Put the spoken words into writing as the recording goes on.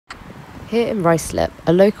Here in Ruislip,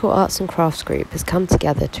 a local arts and crafts group has come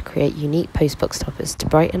together to create unique postbox toppers to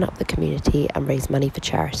brighten up the community and raise money for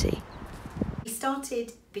charity. We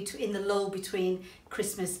started in the lull between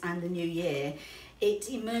Christmas and the New Year. It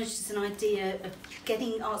emerged as an idea of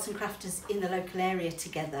getting arts and crafters in the local area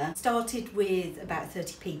together. Started with about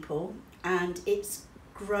 30 people and it's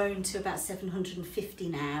grown to about 750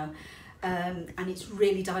 now. And it's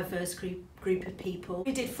really diverse group of people.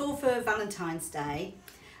 We did 4 for Valentine's Day.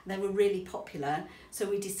 They were really popular, so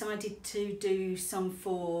we decided to do some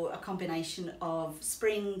for a combination of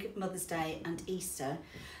spring, Mother's Day and Easter.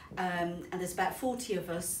 And there's about 40 of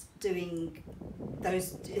us doing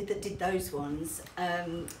those, that did those ones,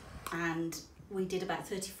 and we did about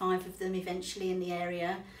 35 of them eventually in the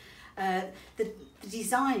area. The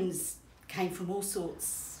designs came from all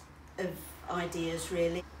sorts of ideas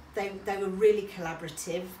really. They were really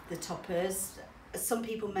collaborative, the toppers. Some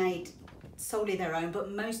people made solely their own,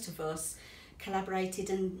 but most of us collaborated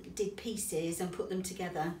and did pieces and put them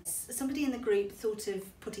together. Somebody in the group thought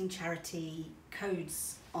of putting charity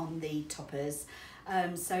codes on the toppers,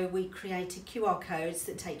 so we created QR codes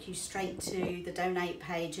that take you straight to the donate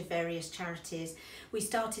page of various charities. We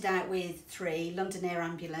started out with 3, London Air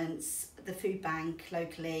Ambulance, the Food Bank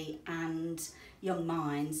locally and Young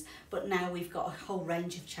Minds, but now we've got a whole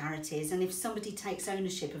range of charities, and if somebody takes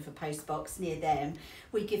ownership of a postbox near them,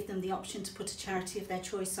 we give them the option to put a charity of their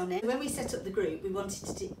choice on it. When we set up the group, we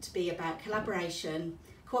wanted it to be about collaboration,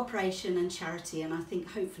 cooperation and charity, and I think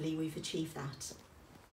hopefully we've achieved that.